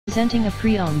Presenting a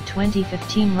pre-owned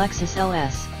 2015 Lexus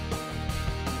LS.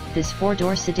 This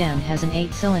four-door sedan has an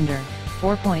 8-cylinder,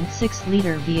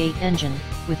 4.6-liter V8 engine,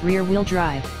 with rear-wheel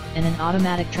drive, and an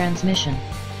automatic transmission.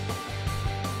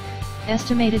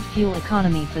 Estimated fuel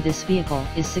economy for this vehicle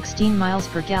is 16 miles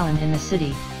per gallon in the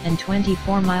city, and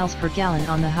 24 miles per gallon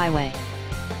on the highway.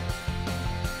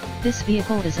 This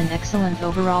vehicle is in excellent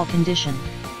overall condition.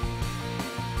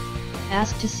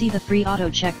 Ask to see the free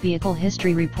AutoCheck Vehicle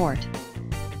History Report.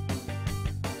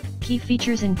 Key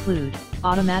features include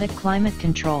automatic climate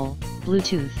control,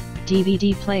 Bluetooth,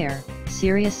 DVD player,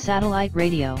 Sirius satellite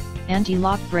radio,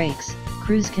 anti-lock brakes,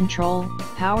 cruise control,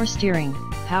 power steering,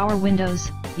 power windows,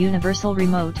 universal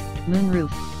remote,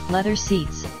 moonroof, leather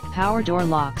seats, power door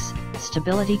locks,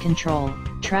 stability control,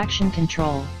 traction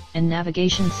control, and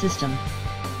navigation system.